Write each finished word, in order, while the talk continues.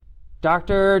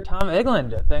Dr. Tom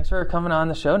Eglin, thanks for coming on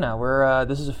the show now.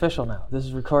 This is official now. This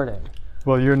is recording.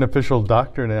 Well, you're an official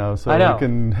doctor now, so we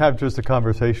can have just a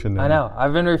conversation now. I know.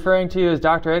 I've been referring to you as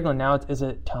Dr. Eglin. Now, is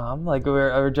it Tom? Like, we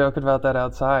were joking about that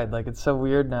outside. Like, it's so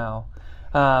weird now.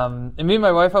 And me and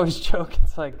my wife always joke.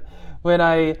 It's like,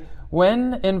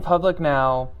 when in public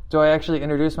now, do I actually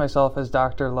introduce myself as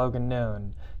Dr. Logan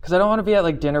Noon? Because I don't want to be at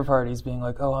like dinner parties being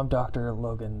like, oh, I'm Dr.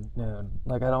 Logan Noon.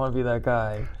 Like, I don't want to be that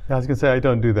guy. Yeah, I was going to say, I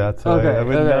don't do that, so I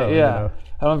wouldn't know. Yeah. You know.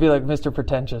 I don't want to be like Mr.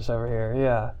 Pretentious over here,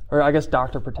 yeah. Or I guess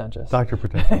Dr. Pretentious. Dr.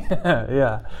 Pretentious.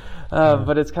 Yeah.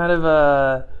 But it's kind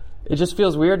of, it just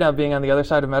feels weird now being on the other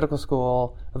side of medical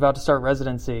school, about to start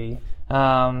residency.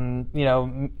 Our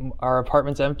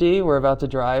apartment's empty. We're about to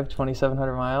drive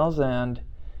 2,700 miles, and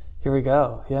here we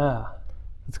go, yeah.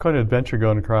 It's quite an adventure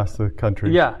going across the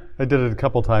country. Yeah. I did it a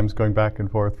couple times going back and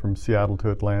forth from Seattle to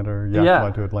Atlanta or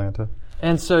Yakima to Atlanta.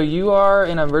 And so you are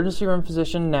an emergency room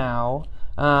physician now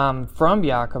from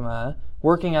Yakima,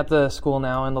 working at the school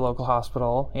now in the local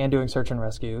hospital and doing search and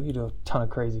rescue. You do a ton of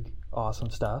crazy, awesome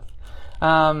stuff.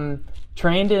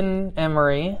 Trained in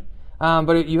Emory,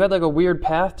 but you had like a weird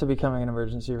path to becoming an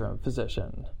emergency room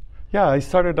physician. Yeah, I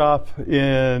started off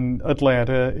in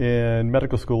Atlanta in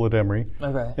medical school at Emory.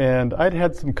 Okay. And I'd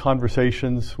had some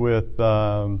conversations with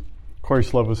Corey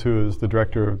Slovis, who is the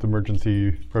director of the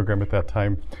emergency program at that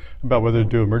time, about whether to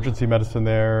do emergency medicine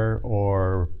there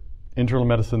or internal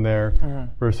medicine there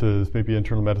versus maybe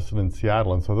internal medicine in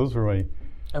Seattle. And so those were my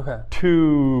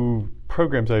two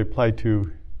programs I applied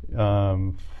to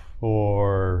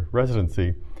for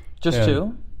residency. Just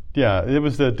two? Yeah, it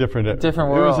was a different world.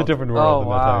 It was a different world. Oh,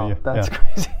 wow. That time. That's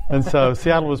crazy. And so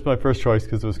Seattle was my first choice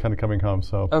because it was kind of coming home.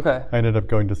 So I ended up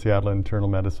going to Seattle internal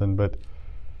medicine. But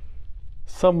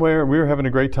somewhere we were having a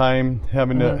great time. I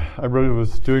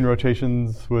was doing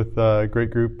rotations with a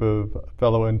great group of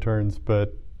fellow interns,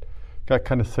 but got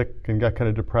kind of sick and got kind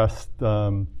of depressed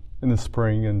in the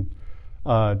spring and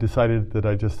decided that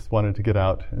I just wanted to get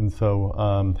out. And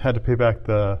so had to pay back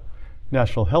the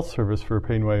National Health Service for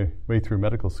paying my way through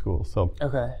medical school. So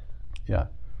yeah.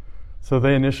 So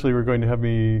they initially were going to have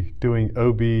me doing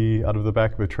OB out of the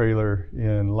back of a trailer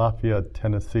in Lafayette,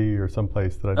 Tennessee, or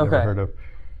someplace that I'd never heard of.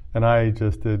 And I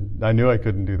knew I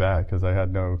couldn't do that because I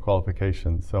had no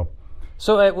qualifications.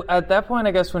 So at that point,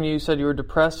 I guess when you said you were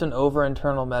depressed and over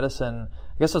internal medicine,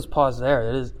 I guess let's pause there.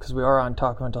 It is because we are on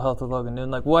Talk Mental Health with Logan Noon.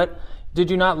 Like, what did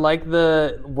you not like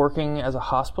the working as a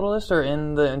hospitalist or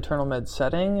in the internal med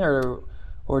setting, or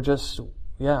just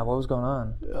what was going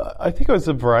on? I think it was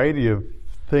a variety of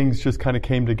things just kind of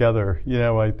came together. You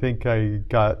know, I think I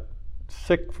got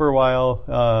sick for a while,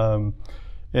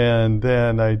 and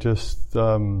then I just,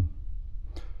 one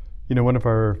of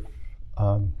our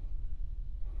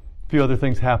few other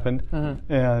things happened,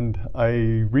 and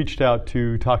I reached out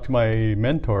to talk to my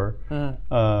mentor,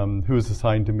 who was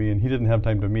assigned to me, and he didn't have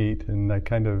time to meet, and I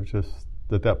kind of just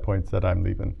at that point said, I'm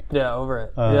leaving. Yeah, over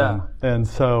it. And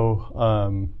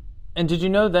so... and did you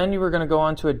know then you were going to go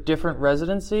on to a different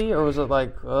residency, or was it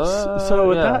like...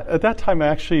 at that time,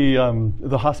 actually,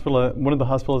 the hospital, one of the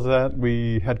hospitals that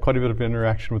we had quite a bit of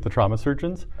interaction with the trauma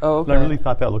surgeons. Oh, okay. And I really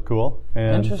thought that looked cool.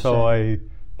 And Interesting. So I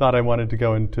thought I wanted to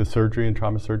go into surgery and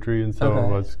trauma surgery, and so I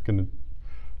was going to...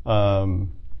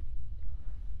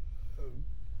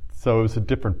 so it was a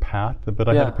different path, but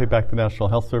I had to pay back the National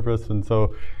Health Service, and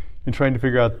so in trying to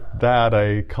figure out that,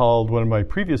 I called one of my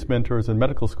previous mentors in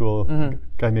medical school, a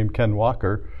guy named Ken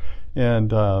Walker,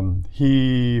 and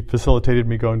he facilitated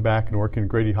me going back and working at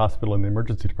Grady Hospital in the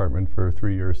emergency department for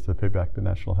 3 years to pay back the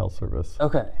National Health Service.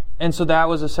 Okay. And so that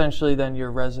was essentially then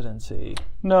your residency?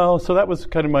 No, so that was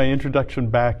kind of my introduction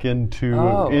back into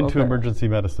emergency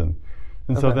medicine.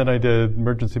 And so then I did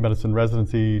emergency medicine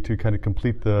residency to kind of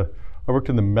complete I worked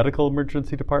in the medical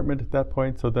emergency department at that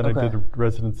point, so then I did a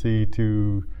residency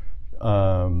to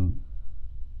have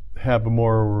I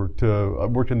worked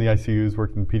in the ICUs,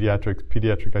 worked in pediatric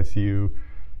ICU,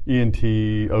 ENT,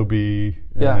 OB,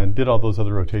 and did all those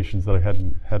other rotations that I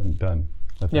hadn't done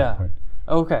at that point.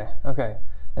 Okay.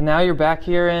 And now you're back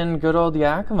here in good old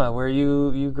Yakima, where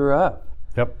you grew up.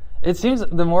 Yep. It seems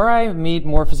the more I meet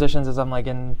more physicians as I'm like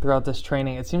throughout this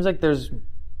training, it seems like there's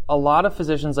a lot of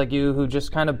physicians like you who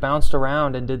just kind of bounced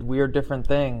around and did weird different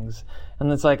things. And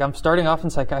it's like, I'm starting off in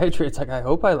psychiatry. It's like, I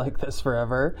hope I like this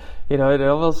forever. You know, it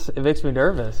makes me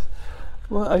nervous.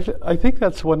 Well, I think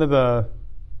that's one of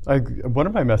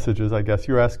my messages, I guess.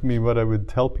 You're asking me what I would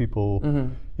tell people,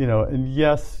 you know, and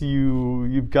yes,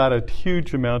 you've got a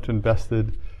huge amount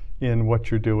invested in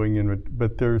what you're doing,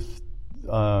 but there's,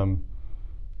 you know,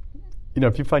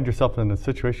 if you find yourself in a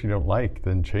situation you don't like,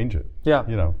 then change it. Yeah.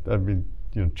 You know, I mean,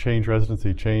 change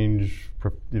residency, change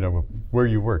where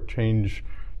you work, change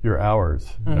your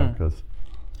hours, because.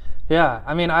 Yeah,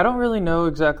 I mean, I don't really know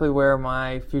exactly where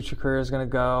my future career is going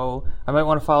to go. I might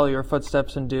want to follow your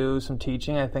footsteps and do some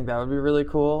teaching. I think that would be really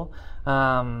cool.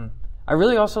 I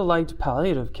really also liked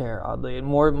palliative care, oddly, and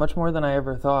much more than I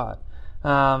ever thought.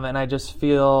 And I just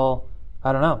feel,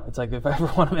 I don't know, it's like if I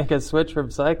ever want to make a switch from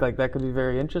psych, like that could be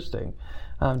very interesting,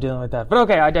 dealing with that. But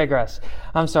okay, I digress.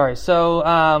 I'm sorry. So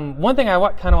one thing I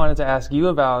kind of wanted to ask you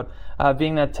about,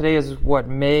 being that today is,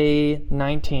 May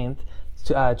 19th,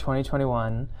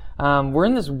 2021. We're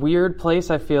in this weird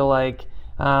place, I feel like,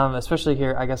 especially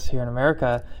here, I guess here in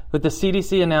America, with the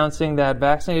CDC announcing that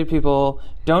vaccinated people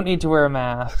don't need to wear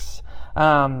masks.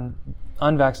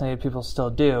 Unvaccinated people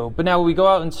still do. But now when we go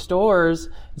out in stores,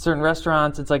 in certain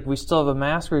restaurants, it's like we still have a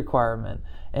mask requirement.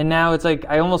 And now it's like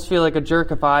I almost feel like a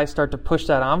jerk if I start to push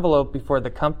that envelope before the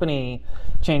company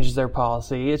changes their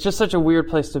policy. It's just such a weird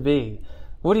place to be.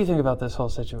 What do you think about this whole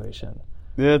situation?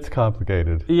 It's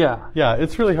complicated. Yeah. Yeah,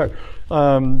 it's really hard.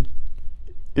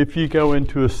 If you go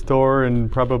into a store in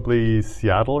probably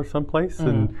Seattle or someplace,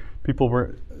 and people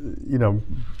were,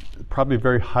 probably a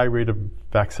very high rate of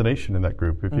vaccination in that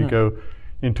group. If you go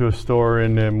into a store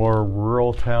in a more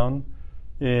rural town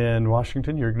in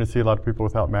Washington, you're going to see a lot of people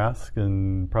without masks,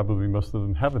 and probably most of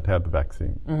them haven't had the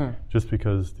vaccine, just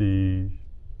because the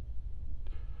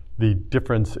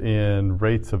difference in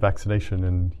rates of vaccination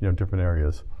in different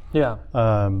areas. Yeah.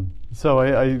 So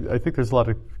I think there's a lot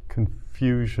of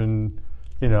confusion.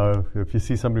 If you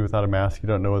see somebody without a mask, you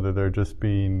don't know whether they're just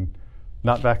being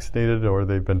not vaccinated or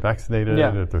they've been vaccinated,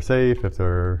 if they're safe, if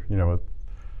they're,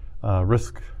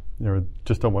 risk,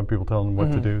 just don't want people telling them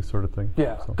what to do, sort of thing.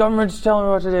 Yeah. So. Government's telling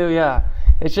me what to do, yeah.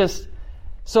 It's just,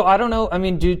 so I don't know, I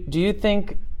mean, do you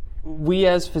think we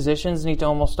as physicians need to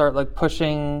almost start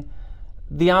pushing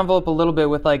the envelope a little bit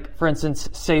with, for instance,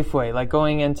 Safeway,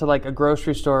 going into a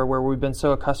grocery store where we've been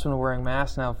so accustomed to wearing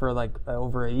masks now for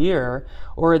over a year,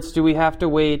 or do we have to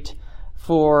wait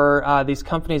for these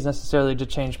companies necessarily to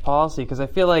change policy? Because I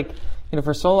feel like,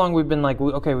 for so long we've been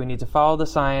okay, we need to follow the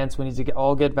science, we need to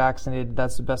all get vaccinated,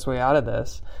 that's the best way out of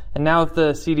this. And now if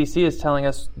the CDC is telling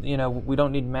us, we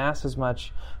don't need masks as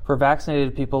much for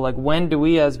vaccinated people, when do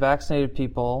we as vaccinated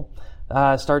people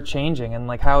start changing, and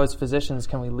how as physicians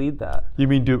can we lead that? You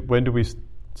mean when do we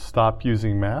stop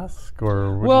using masks,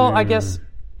 or? Well, I guess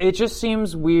it just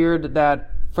seems weird that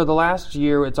for the last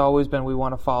year it's always been we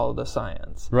want to follow the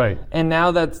science. Right. And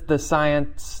now that's the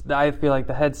science, I feel like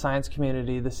the head science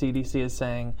community, the CDC, is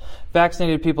saying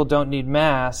vaccinated people don't need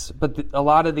masks, but a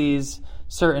lot of these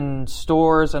certain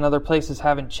stores and other places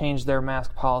haven't changed their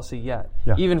mask policy yet,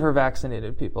 even for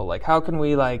vaccinated people. How can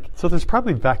we So there's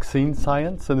probably vaccine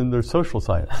science, and then there's social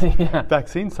science. Yeah.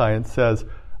 Vaccine science says,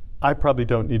 I probably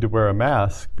don't need to wear a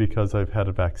mask because I've had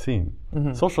a vaccine.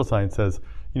 Social science says,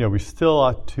 we still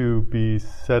ought to be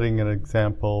setting an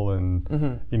example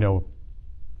and,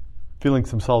 feeling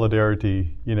some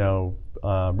solidarity,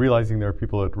 realizing there are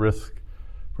people at risk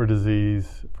for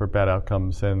disease, for bad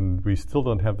outcomes, and we still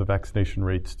don't have the vaccination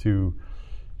rates to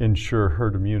ensure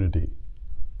herd immunity.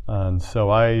 And so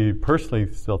I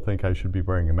personally still think I should be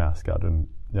wearing a mask out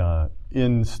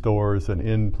in stores and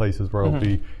in places where I'll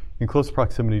be in close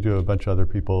proximity to a bunch of other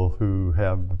people who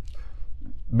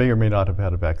may or may not have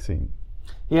had a vaccine.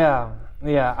 Yeah.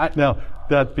 Now,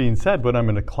 that being said, when I'm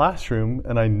in a classroom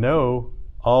and I know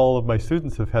all of my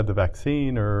students have had the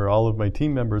vaccine, or all of my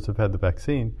team members have had the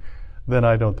vaccine, then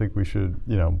I don't think we should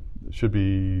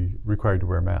be required to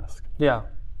wear a mask. Yeah.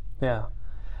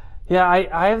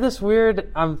 I have this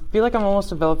weird, I feel like I'm almost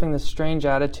developing this strange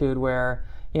attitude where,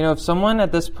 if someone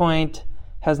at this point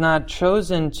has not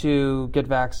chosen to get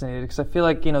vaccinated, because I feel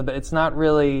like, it's not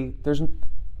really, there's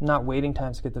not waiting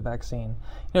times to get the vaccine.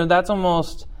 That's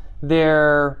almost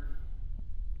their,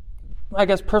 I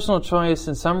guess, personal choice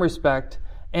in some respect.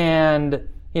 And,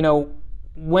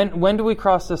 when do we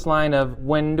cross this line of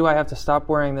when do I have to stop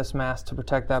wearing this mask to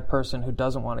protect that person who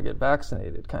doesn't want to get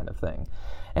vaccinated, kind of thing.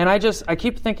 And I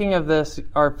keep thinking of this,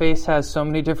 our face has so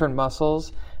many different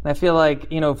muscles, and I feel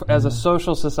like, as a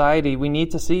social society, we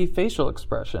need to see facial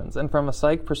expressions. And from a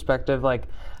psych perspective,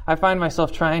 I find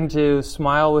myself trying to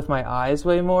smile with my eyes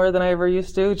way more than I ever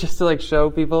used to, just to show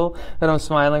people that I'm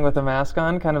smiling with a mask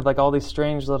on, kind of all these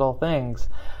strange little things.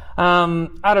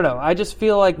 I don't know. I just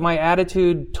feel like my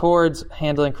attitude towards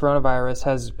handling coronavirus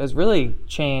has really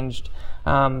changed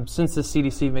since the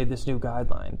CDC made this new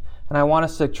guideline. And I want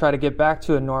us to try to get back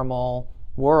to a normal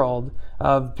world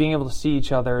of being able to see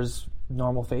each other's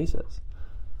normal faces.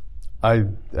 I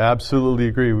absolutely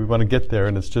agree. We want to get there,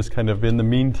 and it's just kind of in the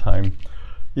meantime,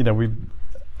 we,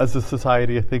 as a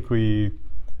society, I think we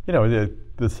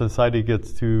the society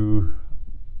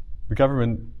the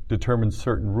government determines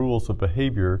certain rules of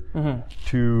behavior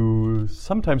to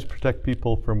sometimes protect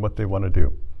people from what they want to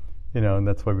do, and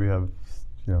that's why we have,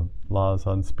 laws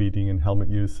on speeding and helmet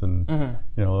use and,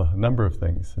 a number of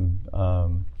things. And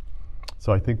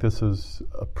so I think this is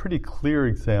a pretty clear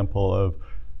example of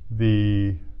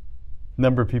the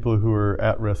number of people who are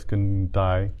at risk and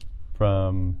die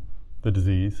from the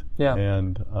disease. Yeah.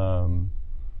 And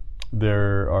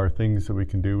there are things that we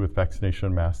can do with vaccination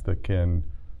and masks that can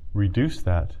reduce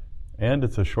that, and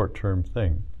it's a short-term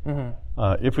thing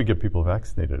if we get people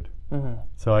vaccinated.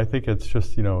 So I think it's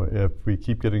just, if we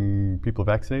keep getting people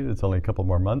vaccinated, it's only a couple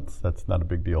more months. That's not a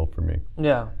big deal for me.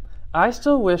 Yeah. I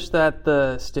still wish that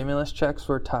the stimulus checks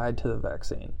were tied to the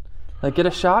vaccine. Like, get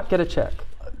a shot, get a check.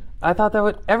 I thought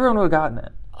everyone would have gotten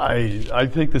it. I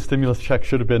think the stimulus check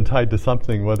should have been tied to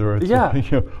something, whether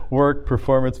it's work,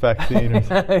 performance, vaccine, or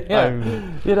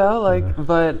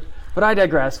But I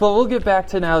digress. Well, we'll get back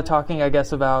to now talking, I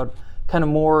guess, about kind of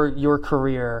more your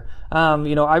career.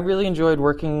 I really enjoyed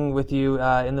working with you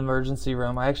in the emergency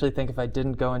room. I actually think if I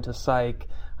didn't go into psych,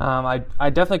 I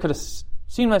definitely could have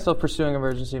seen myself pursuing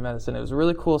emergency medicine. It was a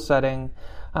really cool setting.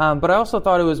 But I also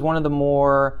thought it was one of the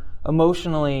more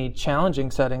emotionally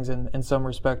challenging settings in some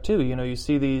respect, too. You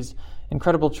see these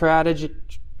incredible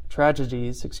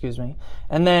tragedies,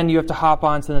 and then you have to hop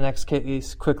on to the next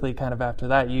case quickly kind of after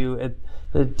that.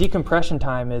 The decompression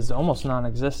time is almost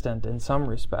non-existent in some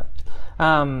respect.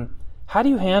 How do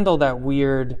you handle that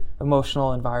weird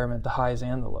emotional environment, the highs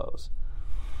and the lows?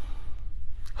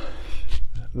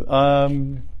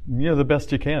 The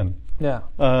best you can. Yeah.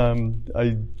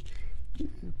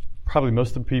 Probably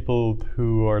most of the people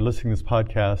who are listening to this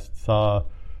podcast saw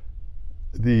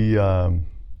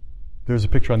there's a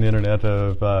picture on the internet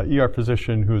of ER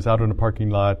physician who was out in a parking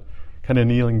lot, kind of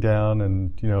kneeling down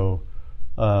and,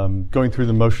 going through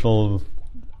the emotional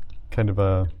kind of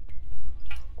a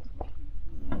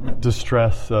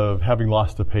distress of having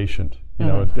lost a patient,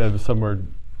 somewhere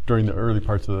during the early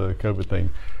parts of the COVID thing.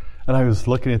 And I was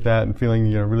looking at that and feeling,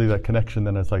 really that connection.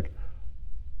 Then I was like,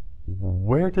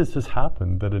 where does this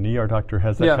happen that an ER doctor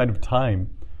has that kind of time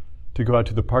to go out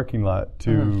to the parking lot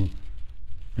to,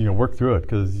 work through it?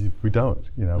 Because we don't,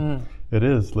 It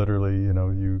is literally,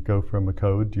 you go from a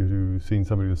code to seeing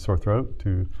somebody with a sore throat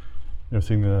to,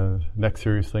 seeing the next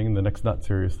serious thing and the next not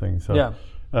serious thing. So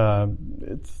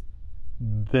it's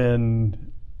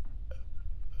then,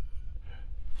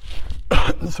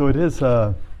 so it is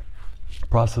a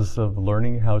process of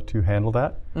learning how to handle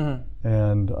that.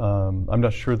 And I'm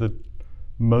not sure that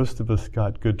most of us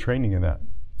got good training in that.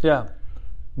 Yeah.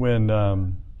 When,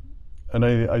 and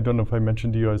I don't know if I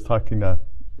mentioned to you, I was talking to,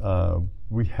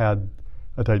 we had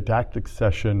a didactic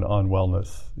session on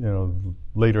wellness,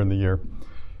 later in the year.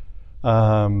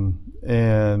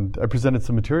 And I presented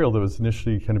some material that was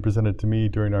initially kind of presented to me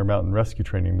during our mountain rescue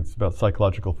training. It's about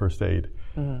psychological first aid.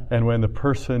 And when the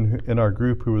person in our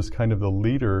group who was kind of the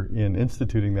leader in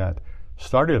instituting that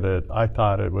started it, I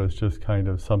thought it was just kind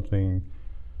of something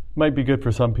might be good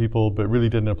for some people, but really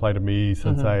didn't apply to me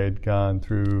since I had gone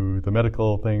through the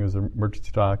medical thing as an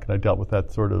emergency doc, and I dealt with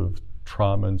that sort of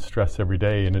trauma and stress every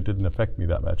day, and it didn't affect me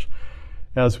that much.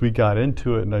 As we got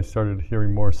into it and I started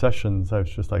hearing more sessions, I was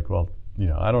just like, well,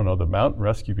 I don't know, the mountain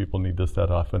rescue people need this that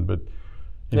often, but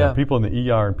people in the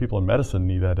ER and people in medicine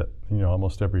need that,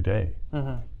 almost every day.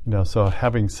 So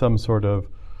having some sort of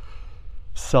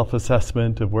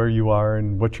self-assessment of where you are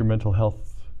and what your mental health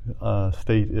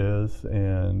state is,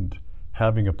 and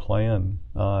having a plan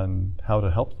on how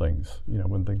to help things,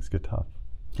 when things get tough,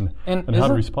 and how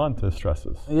to respond to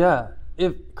stresses. Yeah.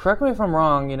 Correct me if I'm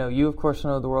wrong, you of course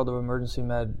know the world of emergency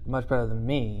med much better than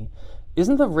me.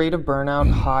 Isn't the rate of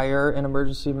burnout higher in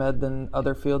emergency med than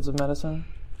other fields of medicine?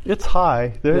 It's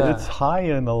high. It's high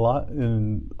in a lot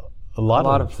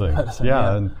of things.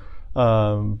 Medicine,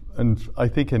 and I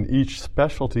think in each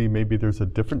specialty maybe there's a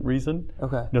different reason.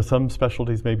 Okay. Some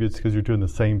specialties maybe it's because you're doing the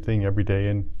same thing every day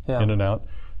in and out.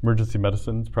 Emergency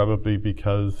medicine's probably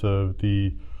because of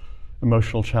the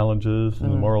emotional challenges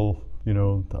and the moral,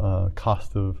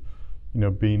 cost of,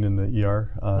 being in the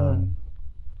ER.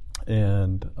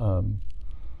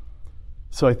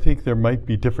 So I think there might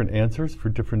be different answers for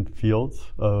different fields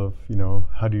of,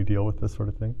 how do you deal with this sort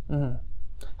of thing.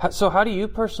 So how do you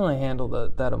personally handle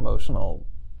that emotional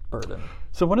burden?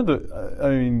 So one of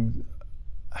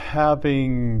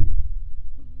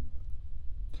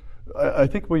I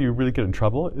think where you really get in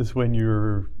trouble is when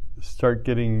you start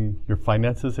getting your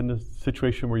finances in a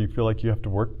situation where you feel like you have to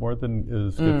work more than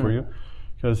is good for you.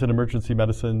 Because in emergency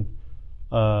medicine,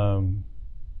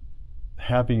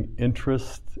 having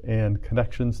interest and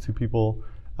connections to people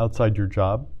outside your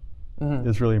job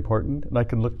is really important. And I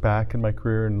can look back in my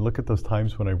career and look at those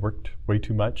times when I worked way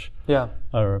too much. Yeah.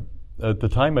 At the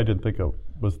time, I didn't think it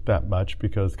was that much,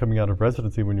 because coming out of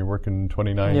residency when you're working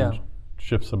 29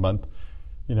 shifts a month,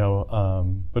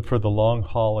 but for the long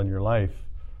haul in your life,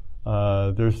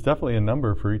 there's definitely a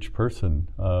number for each person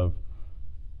of,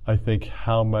 I think,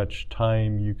 how much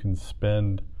time you can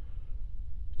spend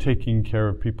taking care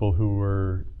of people who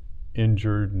were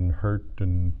injured and hurt,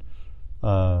 and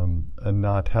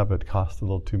not have it cost a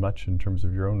little too much in terms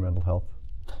of your own mental health.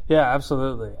 Yeah,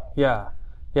 absolutely. Yeah.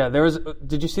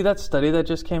 Did you see that study that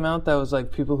just came out that was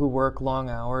like people who work long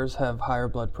hours have higher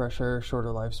blood pressure, shorter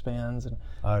lifespans? And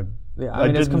I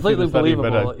mean, it's completely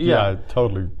believable. Yeah,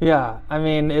 totally. Yeah, I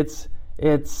mean,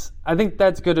 I think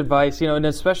that's good advice, and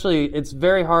especially it's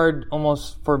very hard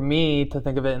almost for me to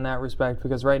think of it in that respect,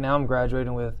 because right now I'm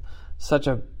graduating with such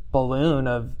a balloon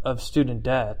of student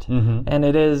debt. And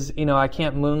it is, I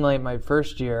can't moonlight my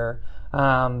first year,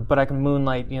 but I can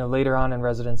moonlight, later on in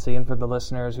residency. And for the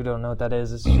listeners who don't know what that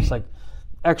is, it's just like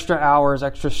extra hours,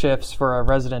 extra shifts for a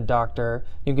resident doctor.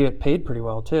 You can get paid pretty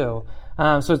well too.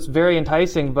 So it's very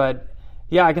enticing, but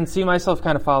yeah, I can see myself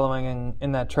kind of following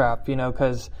in that trap,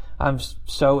 because I'm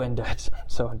so in debt,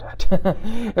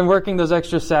 and working those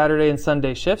extra Saturday and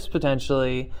Sunday shifts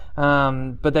potentially,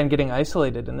 but then getting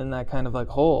isolated and in that kind of like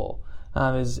hole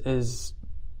is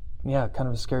kind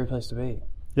of a scary place to be.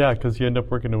 Yeah, because you end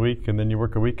up working a week, and then you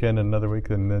work a weekend, another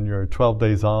week, and then you're 12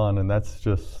 days on, and that's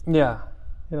just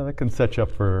that can set you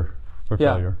up for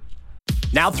failure.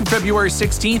 Now through February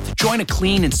 16th, join a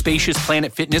clean and spacious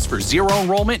Planet Fitness for zero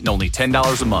enrollment and only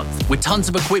 $10 a month. With tons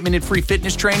of equipment and free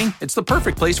fitness training, it's the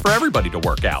perfect place for everybody to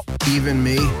work out. Even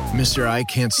me, Mr. I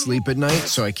can't sleep at night,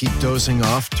 so I keep dozing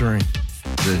off during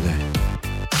the day.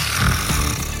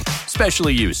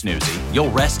 Especially you, Snoozy.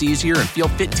 You'll rest easier and feel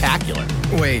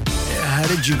fit-tacular. Wait, how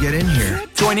did you get in here?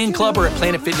 Join in club or at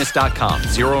planetfitness.com.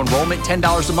 Zero enrollment,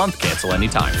 $10 a month, cancel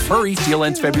anytime. Hurry, deal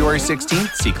ends February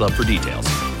 16th. See club for details.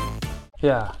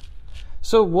 Yeah.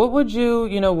 So what would you,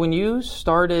 when you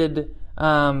started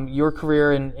your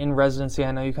career in residency,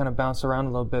 I know you kind of bounced around a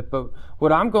little bit, but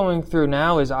what I'm going through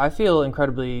now is I feel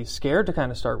incredibly scared to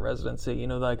kind of start residency.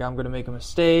 Like I'm going to make a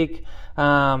mistake.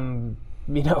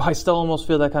 I still almost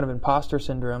feel that kind of imposter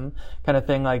syndrome kind of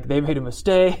thing, like they made a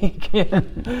mistake, kind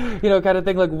of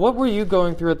thing. Like what were you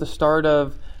going through at the start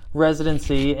of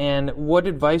residency, and what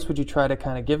advice would you try to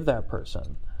kind of give that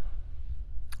person?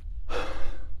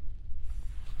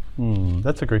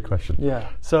 That's a great question. Yeah.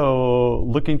 So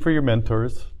looking for your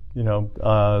mentors,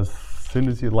 as soon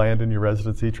as you land in your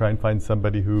residency, try and find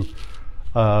somebody who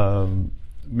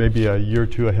maybe a year or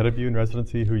two ahead of you in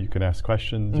residency, who you can ask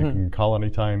questions, you can call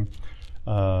anytime,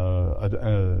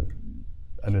 an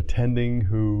attending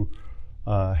who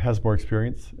has more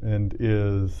experience and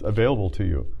is available to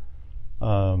you.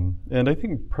 And I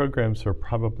think programs are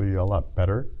probably a lot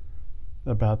better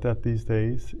about that these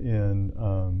days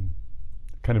in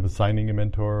kind of assigning a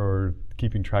mentor or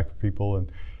keeping track of people.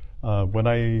 And when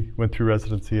I went through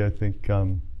residency, I think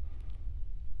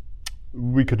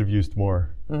we could have used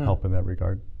more help in that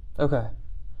regard. Okay.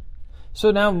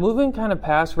 So now moving kind of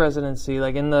past residency,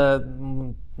 like in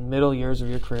the middle years of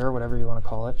your career, whatever you want to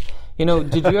call it,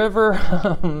 did you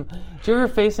ever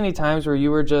face any times where you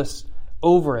were just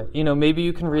over it? Maybe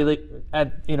you can really,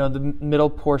 at the middle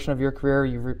portion of your career,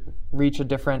 you reach a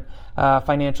different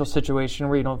financial situation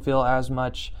where you don't feel as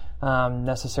much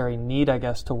necessary need, I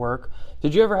guess, to work.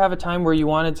 Did you ever have a time where you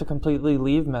wanted to completely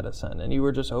leave medicine and you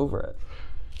were just over it?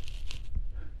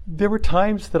 There were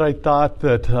times that I thought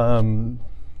that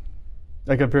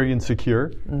I got very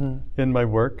insecure in my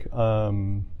work,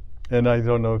 and I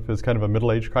don't know if it's kind of a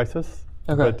middle-age crisis.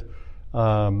 Okay. But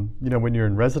when you're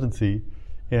in residency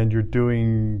and you're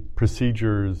doing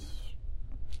procedures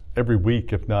every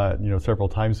week, if not several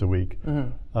times a week,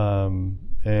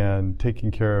 and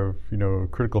taking care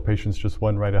of critical patients just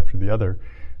one right after the other,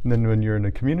 and then when you're in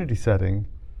a community setting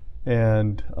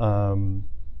and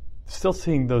still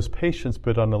seeing those patients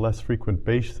but on a less frequent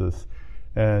basis,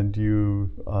 and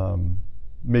you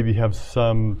maybe have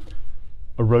some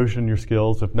erosion in your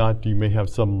skills. If not, you may have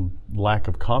some lack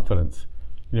of confidence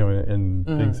in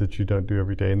things that you don't do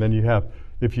every day. And then you have,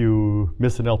 if you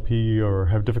miss an LP or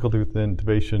have difficulty with the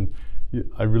intubation,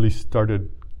 I really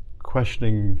started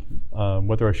questioning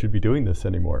whether I should be doing this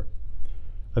anymore.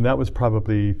 And that was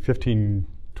probably 15,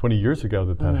 20 years ago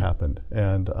that happened.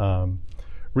 And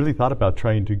really thought about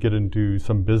trying to get into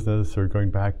some business or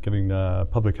going back, getting a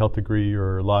public health degree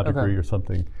or a law degree or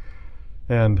something.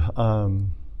 And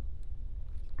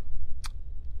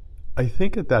I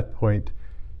think at that point,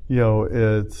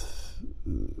 it's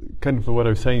kind of what I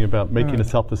was saying about making a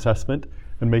self-assessment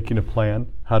and making a plan.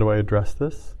 How do I address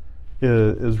this?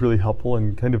 Is really helpful,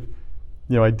 and kind of,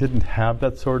 I didn't have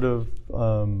that sort of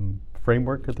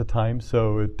framework at the time,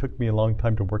 so it took me a long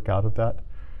time to work out of that.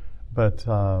 But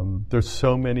there's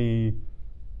so many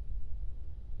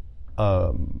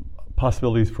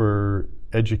possibilities for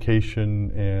education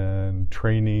and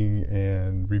training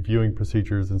and reviewing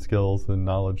procedures and skills and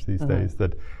knowledge these days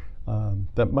that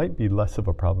that might be less of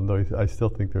a problem, though I still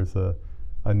think there's a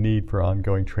need for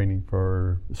ongoing training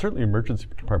for certainly emergency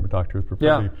department doctors, but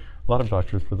probably a lot of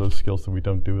doctors for those skills that we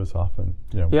don't do as often.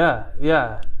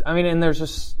 Yeah. I mean, and there's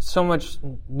just so much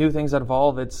new things that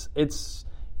evolve. It's.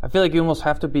 I feel like you almost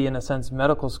have to be, in a sense,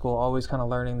 medical school, always kind of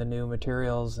learning the new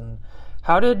materials. And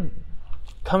how did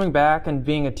coming back and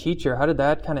being a teacher, how did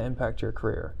that kind of impact your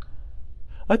career?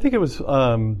 I think it was,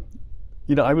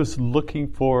 I was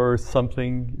looking for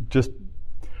something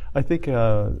I think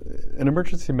in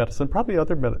emergency medicine, probably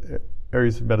other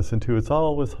areas of medicine too, it's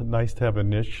always nice to have a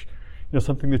niche,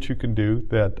 something that you can do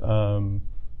that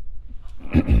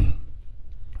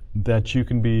that you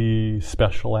can be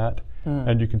special at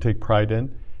and you can take pride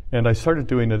in. And I started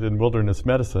doing it in wilderness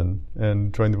medicine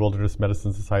and joined the Wilderness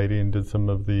Medicine Society and did some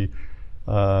of the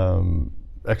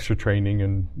extra training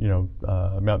and,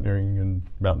 mountaineering and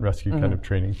mountain rescue kind of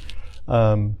training.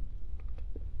 And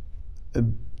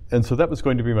so that was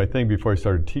going to be my thing before I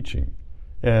started teaching.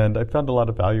 And I found a lot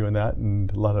of value in that and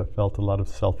felt a lot of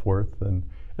self-worth. And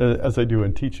as I do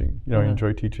in teaching, I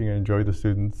enjoy teaching, I enjoy the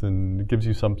students, and it gives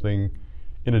you something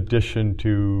in addition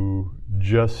to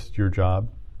just your job.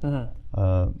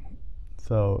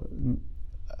 So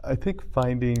I think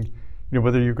finding,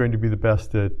 whether you're going to be the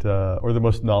best at or the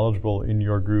most knowledgeable in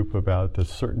your group about a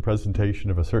certain presentation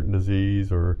of a certain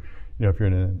disease, or if you're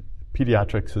in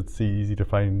pediatrics, it's easy to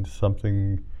find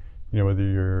something, whether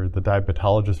you're the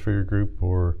diabetologist for your group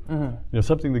or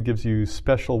something that gives you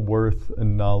special worth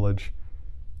and knowledge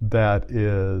that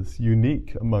is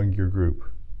unique among your group,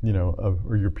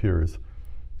 or your peers,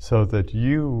 so that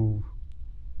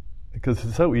because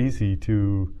it's so easy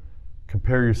to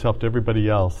compare yourself to everybody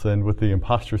else, and with the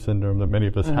imposter syndrome that many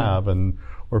of us have,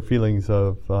 or feelings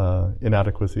of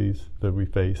inadequacies that we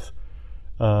face,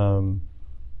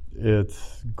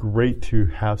 it's great to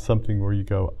have something where you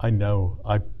go, I know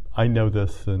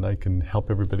this, and I can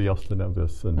help everybody else to know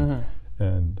this,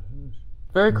 and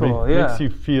very cool. Makes you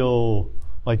feel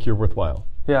like you're worthwhile.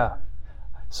 Yeah.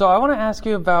 So I want to ask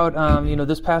you about,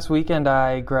 this past weekend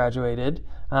I graduated.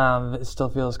 It still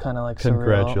feels kind of like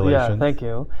Congratulations. Surreal. Yeah, thank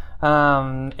you.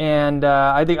 And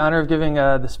I had the honor of giving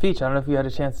the speech. I don't know if you had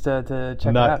a chance to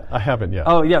check it out. I haven't yet.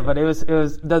 Oh, yeah, but it was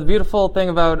the beautiful thing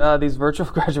about these virtual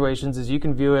graduations is you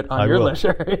can view it on your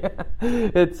leisure.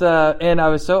 It's and I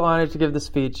was so honored to give the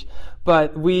speech.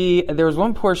 But there was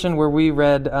one portion where we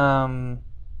read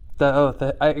the oath.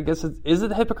 I guess is it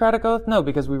the Hippocratic Oath? No,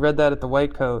 because we read that at the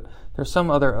White Coat. There's some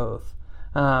other oath.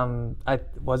 It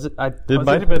might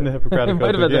have been the Hippocratic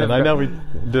Oath again. I know we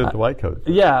did the White Coat.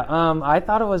 Yeah, I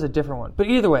thought it was a different one. But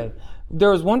either way,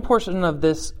 there was one portion of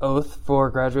this oath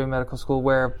for graduate medical school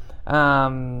where,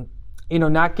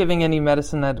 not giving any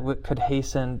medicine that could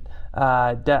hasten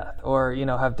death or,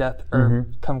 have death or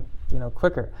come,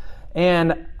 quicker.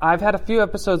 And I've had a few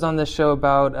episodes on this show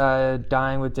about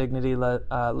dying with dignity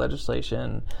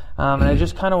legislation, and I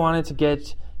just kind of wanted to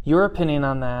get your opinion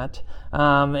on that,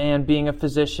 and being a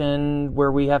physician where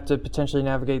we have to potentially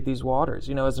navigate these waters.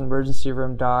 As an emergency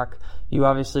room doc, you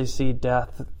obviously see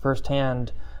death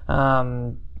firsthand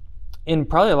in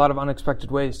probably a lot of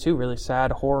unexpected ways too, really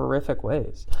sad, horrific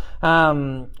ways.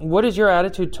 What is your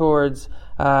attitude towards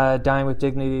dying with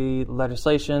dignity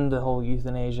legislation, the whole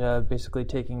euthanasia, basically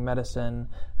taking medicine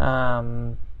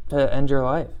to end your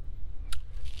life?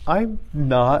 I'm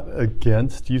not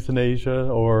against euthanasia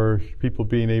or people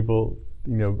being able,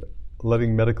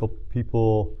 letting medical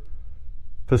people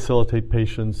facilitate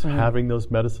patients having those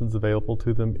medicines available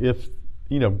to them if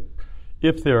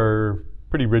there are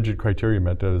pretty rigid criteria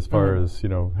met as far as,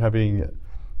 having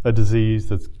a disease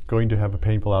that's going to have a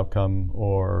painful outcome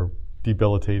or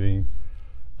debilitating.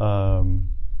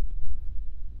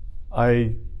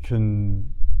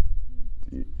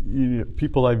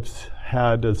 People I've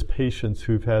had as patients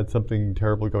who've had something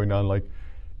terrible going on, like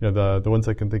the ones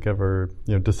I can think of are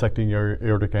dissecting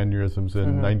aortic aneurysms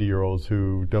in 90-year-olds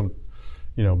who don't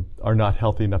are not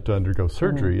healthy enough to undergo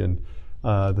surgery, and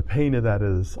the pain of that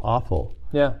is awful.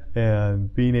 Yeah,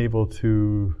 and being able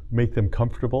to make them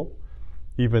comfortable,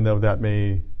 even though that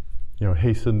may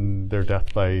hasten their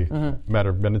death by a matter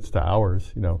of minutes to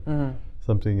hours.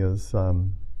 Something is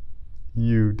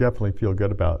you definitely feel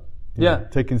good about You know,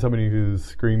 taking somebody who's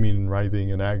screaming and writhing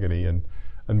in agony and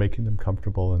making them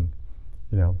comfortable, and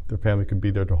their family can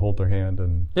be there to hold their hand,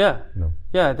 and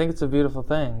I think it's a beautiful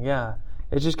thing.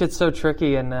 It just gets so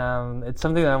tricky, and it's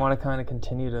something that I want to kind of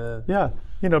continue to.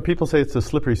 People say it's a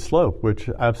slippery slope, which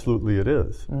absolutely it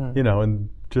is. And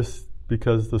just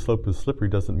because the slope is slippery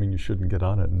doesn't mean you shouldn't get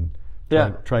on it and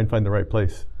try and find the right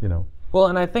place. Well,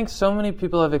 and I think so many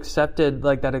people have accepted,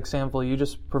 like that example you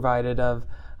just provided of,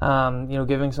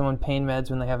 giving someone pain meds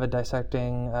when they have a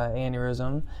dissecting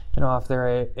aneurysm, off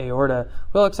their aorta.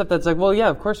 We'll accept that's like, well, yeah,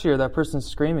 of course that person's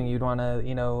screaming. You'd want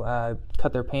to,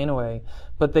 cut their pain away.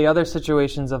 But the other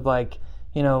situations of like,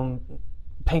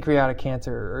 pancreatic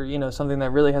cancer or, something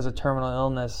that really has a terminal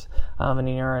illness and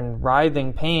you're in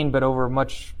writhing pain, but over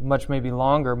much maybe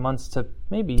longer, months to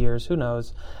maybe years, who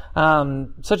knows.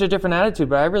 Such a different attitude,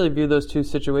 but I really view those two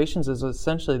situations as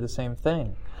essentially the same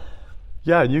thing.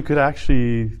 Yeah, you could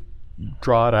actually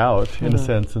draw it out in a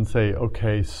sense and say,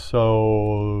 okay,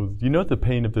 so the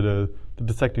pain of the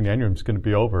dissecting aneurysm is going to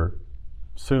be over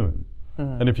soon.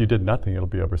 And if you did nothing, it'll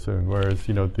be over soon. Whereas,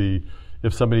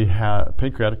 if somebody had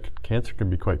pancreatic cancer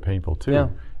can be quite painful too. Yeah.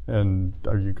 And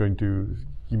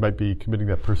you might be committing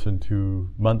that person to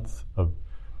months of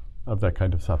that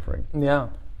kind of suffering. Yeah.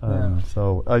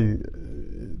 So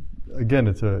again,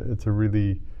 it's a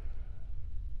really,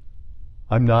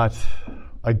 I'm not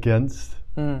against,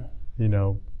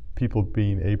 people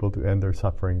being able to end their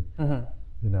suffering,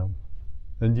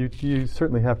 and you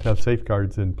certainly have to have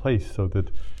safeguards in place so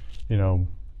that,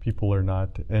 people are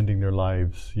not ending their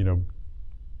lives,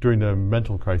 during a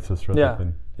mental crisis rather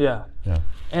than. Yeah.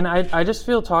 And I just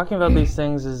feel talking about these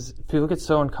things is people get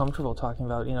so uncomfortable talking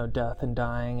about, death and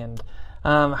dying. And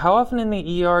how often in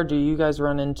the ER do you guys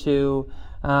run into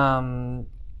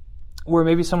where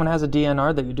maybe someone has a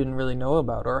DNR that you didn't really know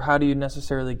about? Or how do you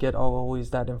necessarily get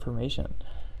always that information?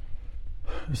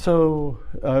 So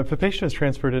if a patient is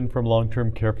transferred in from a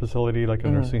long-term care facility like a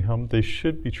nursing home, they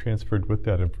should be transferred with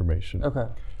that information. Okay.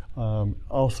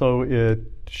 Also, it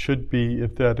should be,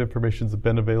 if that information has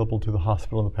been available to the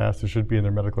hospital in the past, it should be in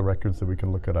their medical records that we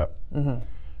can look it up.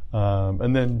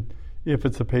 And then if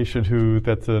it's a patient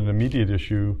that's an immediate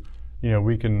issue,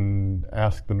 we can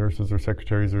ask the nurses or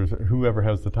secretaries or whoever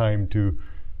has the time to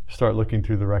start looking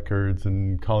through the records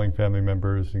and calling family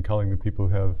members and calling the people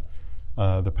who have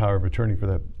the power of attorney for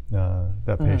that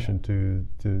patient to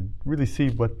really see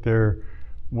what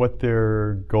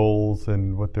their goals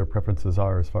and what their preferences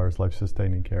are as far as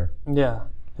life-sustaining care. Yeah.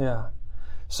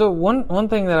 So one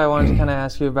thing that I wanted to kind of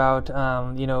ask you about,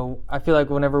 I feel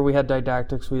like whenever we had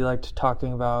didactics, we liked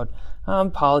talking about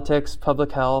politics,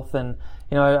 public health, and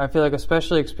I feel like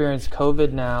especially experienced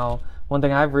COVID now. One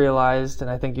thing I've realized,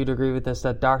 and I think you'd agree with this,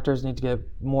 that doctors need to get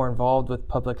more involved with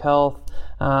public health,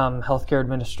 healthcare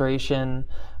administration.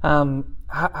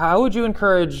 How would you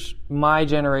encourage my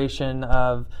generation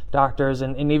of doctors,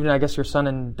 and even I guess your son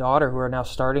and daughter who are now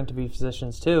starting to be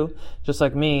physicians too, just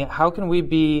like me, how can we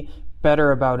be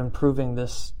better about improving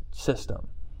this system?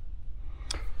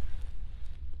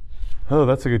 Oh,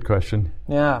 that's a good question.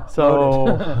 Yeah.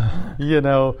 So,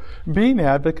 being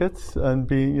advocates and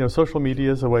being, social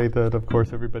media is a way that, of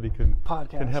course, everybody can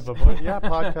have a voice. Yeah,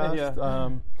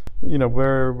 podcast.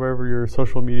 Wherever your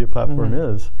social media platform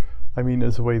is,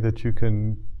 is a way that you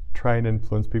can try and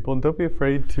influence people. And don't be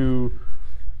afraid to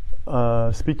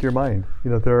speak your mind.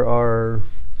 There are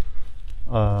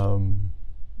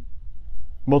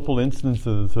multiple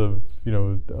instances of,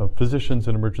 of physicians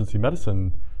in emergency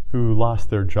medicine who lost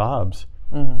their jobs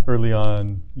early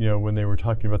on, when they were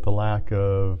talking about the lack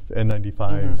of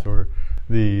N95s or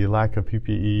the lack of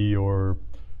PPE or,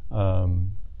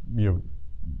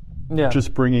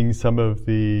 just bringing some of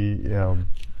the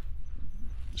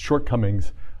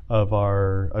shortcomings of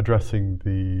our addressing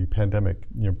the pandemic,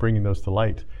 bringing those to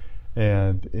light,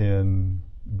 and in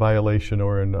violation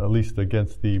or at least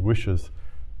against the wishes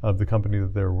of the company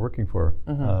that they're working for.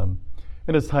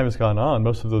 And as time has gone on,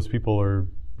 most of those people are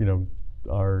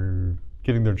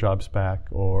getting their jobs back,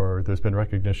 or there's been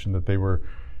recognition that they were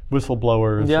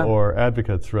whistleblowers or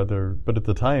advocates rather. But at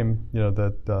the time,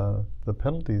 that the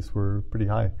penalties were pretty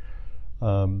high.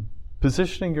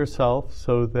 Positioning yourself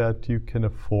so that you can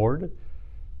afford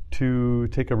to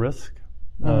take a risk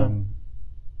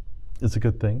is a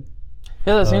good thing.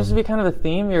 Yeah, that seems to be kind of a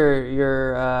theme. You've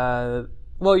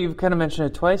kind of mentioned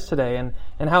it twice today, and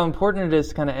how important it is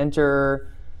to kind of enter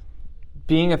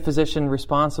being a physician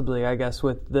responsibly, I guess,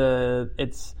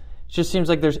 it just seems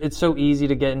like it's so easy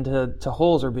to get into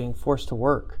holes or being forced to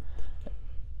work.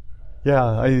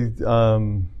 Yeah,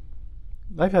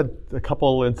 I've had a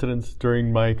couple incidents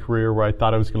during my career where I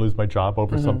thought I was going to lose my job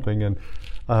over something, and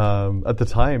at the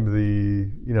time,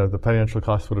 the financial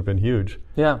cost would have been huge.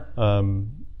 Yeah.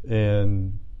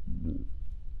 And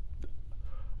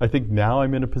I think now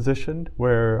I'm in a position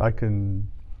where I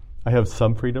have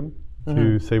some freedom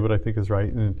to say what I think is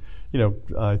right. And,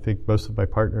 I think most of my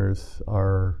partners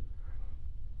are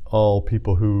all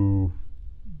people who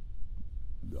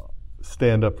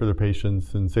stand up for their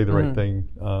patients and say the right thing.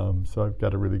 So I've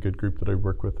got a really good group that I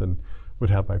work with and would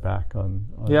have my back on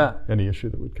any issue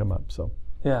that would come up. So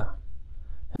yeah.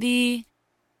 I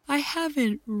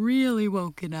haven't really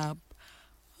woken up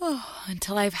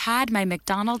until I've had my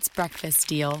McDonald's breakfast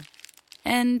deal.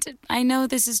 And I know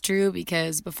this is true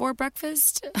because before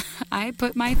breakfast, I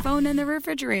put my phone in the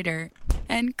refrigerator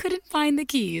and couldn't find the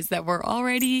keys that were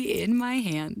already in my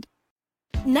hand.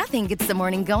 Nothing gets the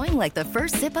morning going like the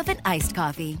first sip of an iced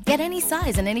coffee. Get any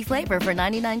size and any flavor for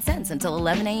 99 cents until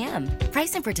 11 a.m.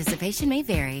 Price and participation may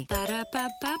vary.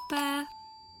 Ba-da-ba-ba-ba.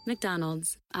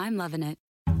 McDonald's. I'm loving it.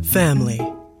 Family.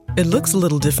 It looks a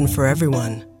little different for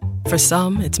everyone. For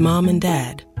some, it's mom and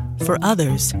dad. For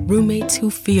others, roommates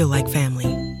who feel like family.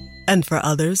 And for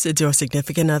others, it's your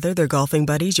significant other, their golfing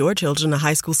buddies, your children, a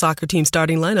high school soccer team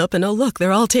starting lineup, and oh look,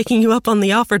 they're all taking you up on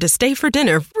the offer to stay for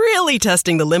dinner, really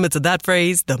testing the limits of that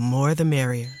phrase, the more the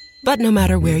merrier. But no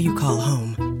matter where you call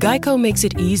home, Geico makes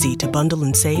it easy to bundle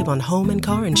and save on home and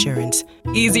car insurance.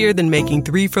 Easier than making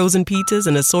 3 frozen pizzas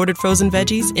and assorted frozen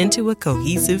veggies into a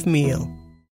cohesive meal.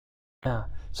 Yeah.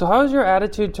 So how has your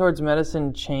attitude towards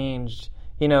medicine changed,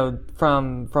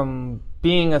 from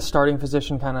being a starting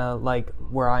physician, kind of like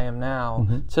where I am now,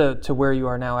 to where you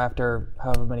are now after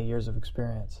however many years of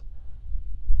experience?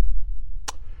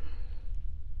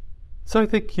 So I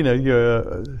think,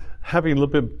 you're having a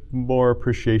little bit more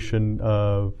appreciation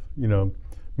of,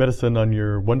 medicine on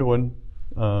your one-to-one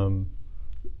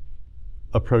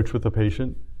approach with the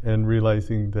patient, and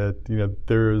realizing that,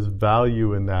 there is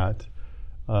value in that,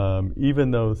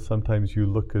 even though sometimes you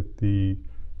look at the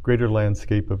greater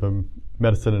landscape of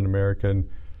medicine in America and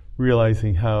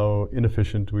realizing how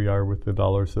inefficient we are with the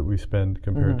dollars that we spend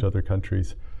compared to other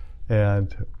countries,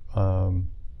 and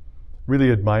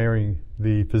really admiring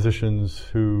the physicians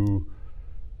who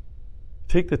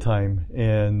take the time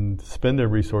and spend their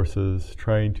resources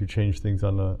trying to change things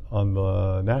on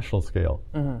the national scale.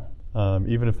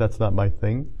 Even if that's not my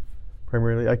thing,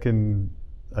 primarily, I can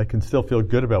still feel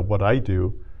good about what I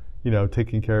do,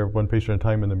 taking care of one patient at a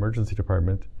time in the emergency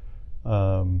department,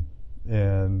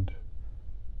 and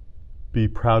be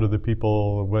proud of the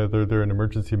people, whether they're in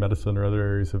emergency medicine or other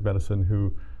areas of medicine,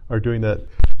 who are doing that,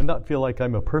 and not feel like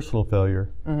I'm a personal failure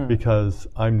because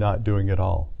I'm not doing it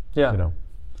all. Yeah.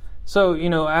 So,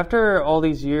 after all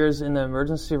these years in the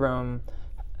emergency room,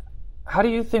 how do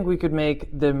you think we could make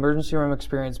the emergency room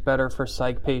experience better for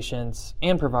psych patients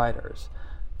and providers?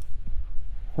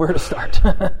 Where to start?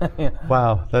 Yeah.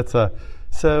 Wow, that's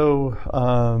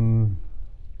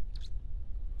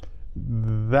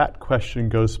that question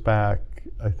goes back,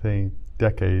 I think,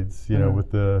 decades,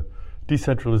 with the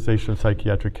decentralization of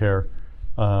psychiatric care,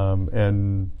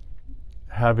 and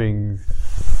having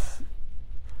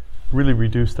really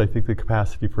reduced, I think, the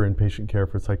capacity for inpatient care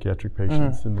for psychiatric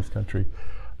patients in this country.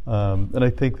 And I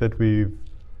think that we've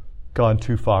gone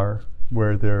too far,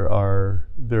 where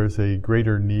there's a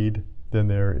greater need than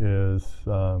there is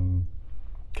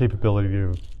capability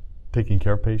of taking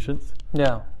care of patients.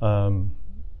 Yeah.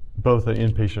 Both an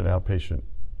inpatient and outpatient.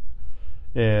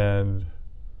 And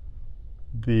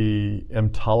the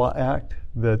EMTALA Act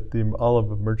that all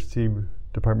of emergency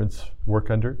departments work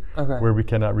under, where we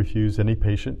cannot refuse any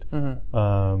patient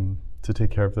to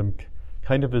take care of them,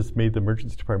 kind of has made the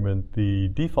emergency department the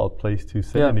default place to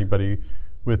send anybody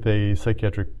with a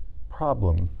psychiatric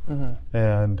problem.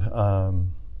 And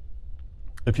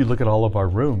if you look at all of our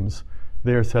rooms,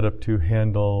 they are set up to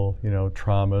handle,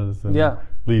 traumas and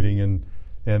bleeding,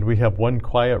 and we have one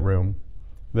quiet room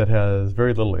that has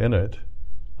very little in it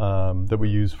that we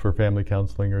use for family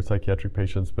counseling or psychiatric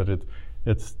patients, but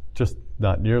it's just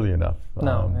not nearly enough.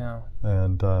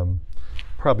 And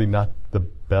probably not the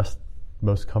best,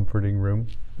 most comforting room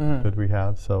that we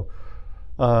have. So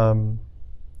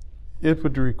it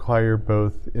would require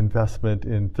both investment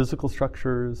in physical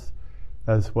structures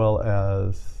as well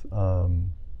as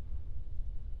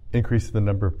increase the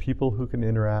number of people who can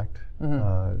interact.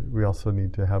 We also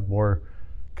need to have more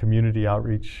community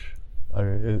outreach.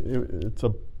 It's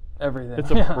a everything. It's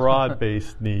a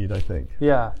broad-based need, I think.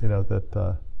 Yeah.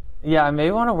 Yeah, I may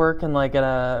want to work in like an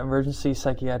emergency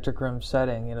psychiatric room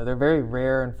setting. They're very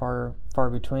rare and far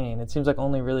between. It seems like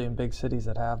only really in big cities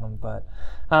that have them. But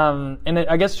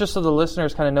I guess just so the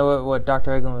listeners kind of know what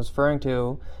Dr. Eglin was referring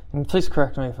to, and please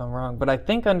correct me if I'm wrong, but I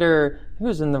think it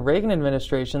was in the Reagan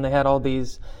administration, they had all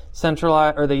these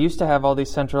they used to have all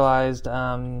these centralized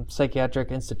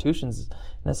psychiatric institutions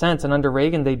in a sense, and under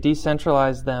Reagan they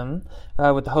decentralized them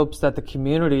with the hopes that the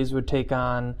communities would take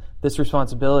on this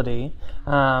responsibility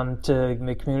to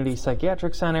make community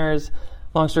psychiatric centers.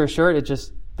 Long story short,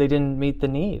 they didn't meet the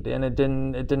need, and it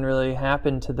didn't really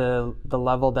happen to the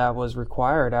level that was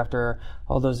required after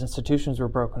all those institutions were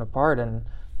broken apart. And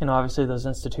obviously those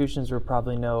institutions were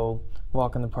probably no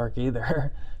walk in the park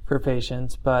either for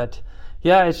patients. But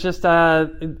yeah, it's just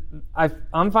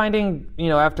I'm finding,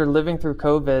 after living through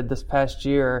COVID this past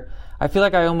year, I feel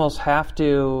like I almost have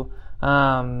to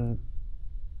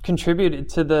contribute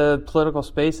to the political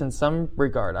space in some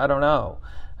regard. I don't know.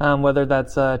 Whether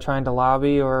that's trying to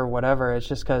lobby or whatever. It's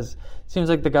just because it seems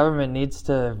like the government needs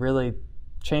to really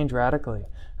change radically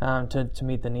to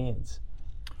meet the needs.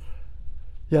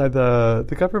 Yeah,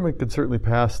 the government can certainly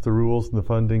pass the rules and the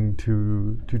funding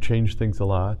to change things a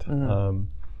lot. Mm-hmm.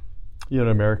 In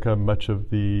America, much of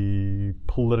the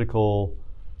political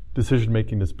decision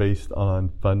making is based on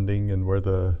funding and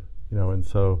where and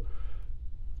so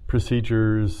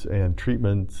procedures and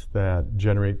treatments that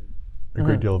generate a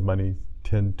great deal of money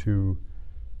tend to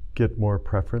get more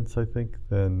preference, I think,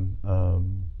 than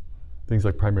things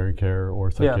like primary care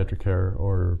or psychiatric care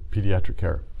or pediatric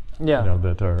care. Yeah,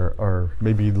 that are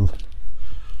maybe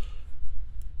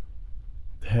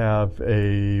have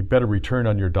a better return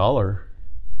on your dollar,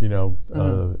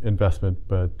 investment,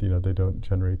 but they don't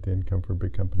generate the income for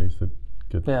big companies that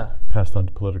get passed on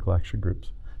to political action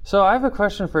groups. So I have a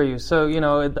question for you. So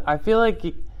I feel like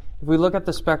if we look at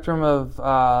the spectrum of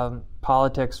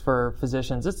politics for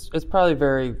physicians, it's probably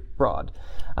very broad.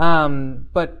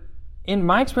 But in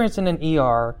my experience in an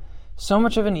ER, so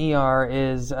much of an ER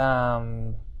is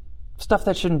stuff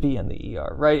that shouldn't be in the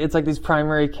ER, right? It's like these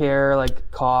primary care, like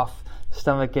cough,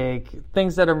 stomach ache,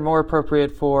 things that are more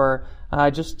appropriate for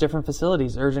just different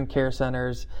facilities, urgent care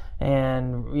centers,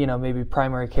 and maybe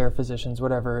primary care physicians,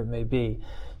 whatever it may be.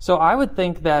 So I would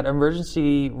think that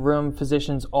emergency room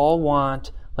physicians all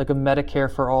want like a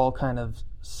Medicare for all kind of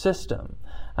system.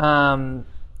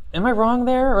 Am I wrong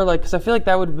there? Or because I feel like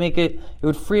that would make it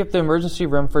would free up the emergency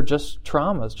room for just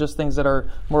traumas, just things that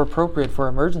are more appropriate for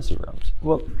emergency rooms.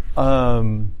 Well,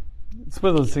 it's one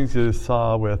of those things you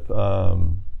saw with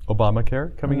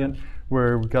Obamacare coming in,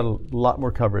 where we've got a lot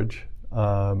more coverage at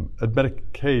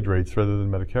Medicaid rates rather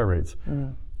than Medicare rates.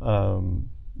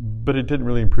 But it didn't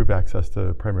really improve access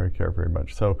to primary care very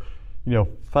much. So,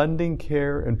 funding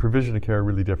care and provision of care are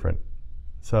really different.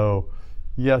 So,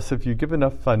 yes, if you give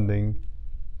enough funding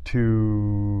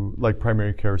to like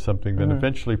primary care or something, then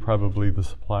eventually probably the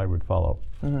supply would follow.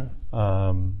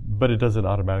 But it doesn't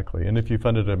automatically. And if you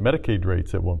fund it at Medicaid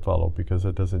rates, it won't follow because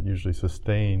it doesn't usually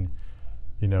sustain,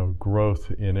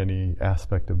 growth in any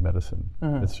aspect of medicine.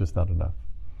 It's just not enough.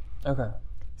 Okay.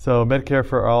 So Medicare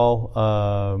for all,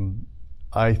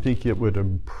 I think it would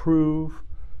improve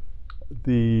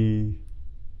the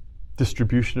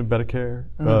distribution of Medicare,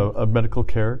 of medical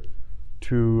care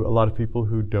to a lot of people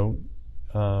who don't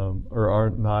or are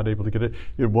not able to get it.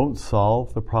 It won't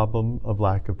solve the problem of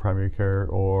lack of primary care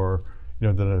or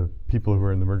the people who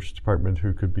are in the emergency department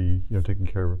who could be taken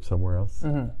care of somewhere else.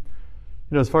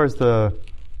 As far as the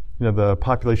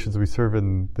populations we serve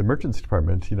in the emergency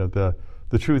department,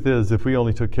 the truth is if we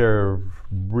only took care of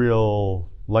real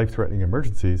life-threatening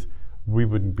emergencies, we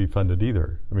wouldn't be funded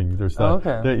either. I mean, there's not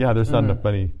there's not enough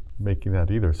money making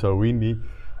that either. So we need,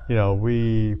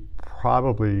 we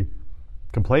probably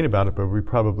complain about it, but we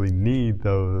probably need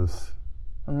those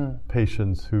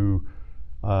patients who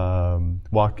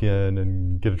walk in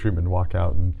and get a treatment and walk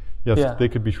out. And yes, they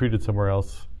could be treated somewhere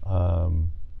else,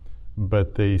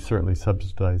 but they certainly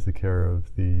subsidize the care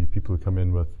of the people who come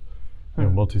in with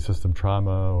multi-system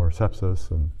trauma or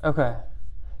sepsis. And okay.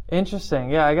 Interesting.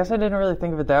 Yeah, I guess I didn't really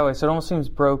think of it that way. So it almost seems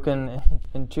broken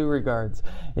in two regards.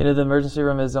 The emergency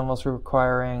room is almost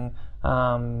requiring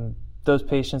those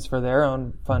patients for their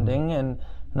own funding, and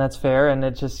that's fair. And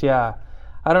it just, I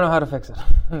don't know how to fix it.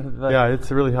 It's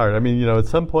really hard. I mean, at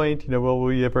some point, will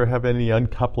we ever have any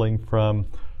uncoupling from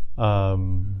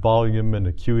volume and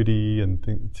acuity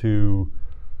and to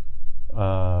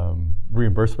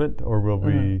reimbursement, or will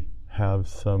we have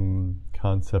some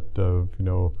concept of,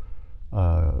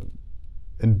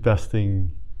 investing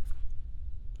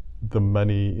the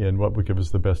money in what would give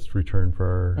us the best return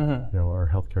for our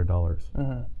healthcare dollars?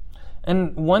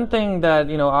 And one thing that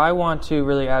I want to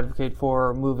really advocate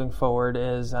for moving forward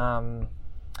is,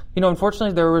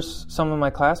 unfortunately, there was some of my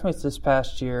classmates this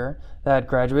past year that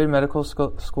graduated medical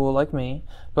school like me,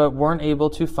 but weren't able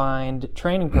to find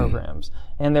training programs,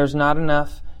 and there's not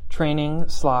enough training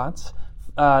slots.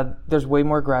 There's way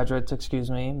more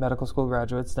medical school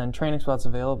graduates than training spots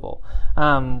available.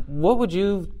 What would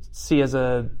you see as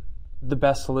the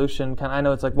best solution? I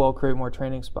know it's like, well, create more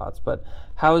training spots, but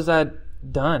how is that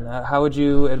done? How would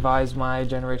you advise my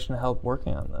generation to help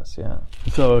working on this? Yeah.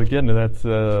 So again, that's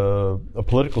a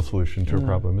political solution to a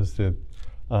problem. Is it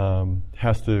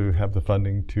has to have the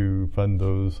funding to fund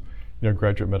those,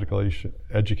 graduate medical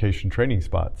education training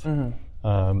spots,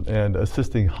 and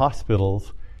assisting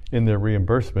hospitals in their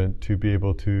reimbursement to be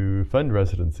able to fund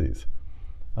residencies.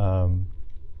 And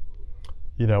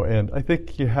I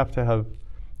think you have to have,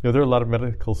 there are a lot of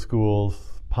medical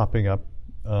schools popping up.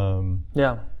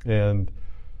 And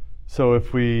so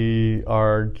if we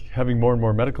are having more and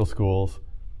more medical schools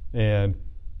and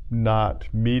not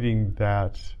meeting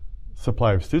that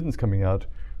supply of students coming out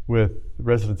with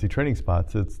residency training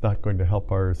spots, it's not going to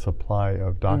help our supply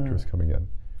of doctors coming in.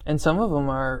 And some of them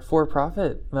are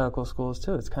for-profit medical schools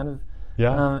too. It's kind of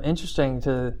interesting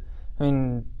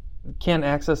can't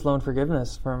access loan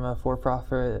forgiveness from a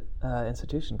for-profit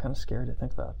institution. Kind of scary to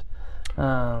think about.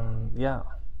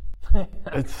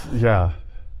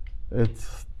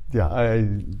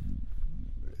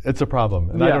 It's a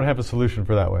problem, and I don't have a solution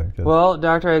for that one. Well,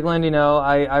 Dr. Eglin,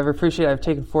 I've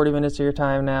taken 40 minutes of your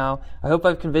time now. I hope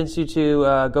I've convinced you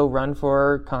to go run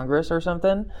for Congress or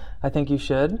something. I think you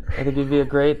should. I think you'd be a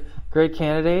great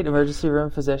candidate, emergency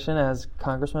room physician as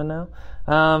congressman now.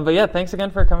 Thanks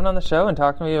again for coming on the show and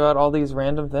talking to me about all these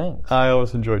random things. I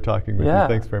always enjoy talking with you.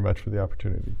 Thanks very much for the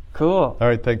opportunity. Cool. All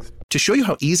right, thanks. To show you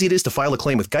how easy it is to file a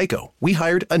claim with Geico, we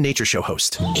hired a nature show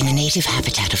host. In the native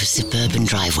habitat of a suburban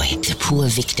driveway, the poor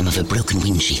victim of a broken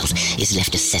windshield is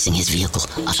left assessing his vehicle,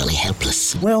 utterly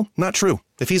helpless. Well, not true.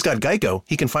 If he's got Geico,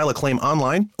 he can file a claim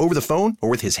online, over the phone, or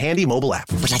with his handy mobile app.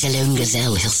 But like a lone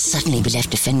gazelle, he'll suddenly be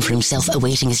left to fend for himself,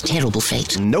 awaiting his terrible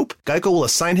fate. Nope. Geico will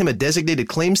assign him a designated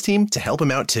claims team to help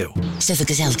him out, too. So the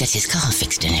gazelle gets his car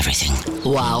fixed and everything.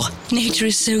 Wow. Nature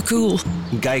is so cool.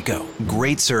 Geico.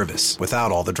 Great service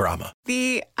without all the drama.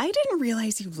 The I didn't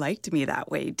realize you liked me that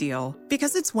way deal.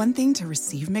 Because it's one thing to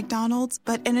receive McDonald's,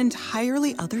 but an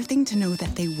entirely other thing to know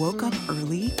that they woke up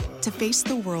early to face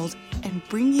the world and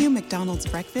bring you McDonald's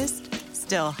breakfast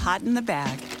still hot in the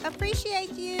bag.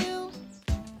 Appreciate you.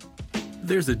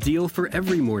 There's a deal for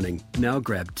every morning. Now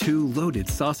grab 2 loaded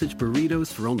sausage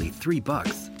burritos for only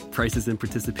 $3. Prices and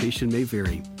participation may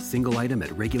vary. Single item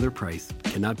at regular price.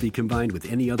 Cannot be combined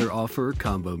with any other offer or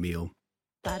combo meal.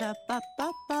 Ba-da-ba-ba.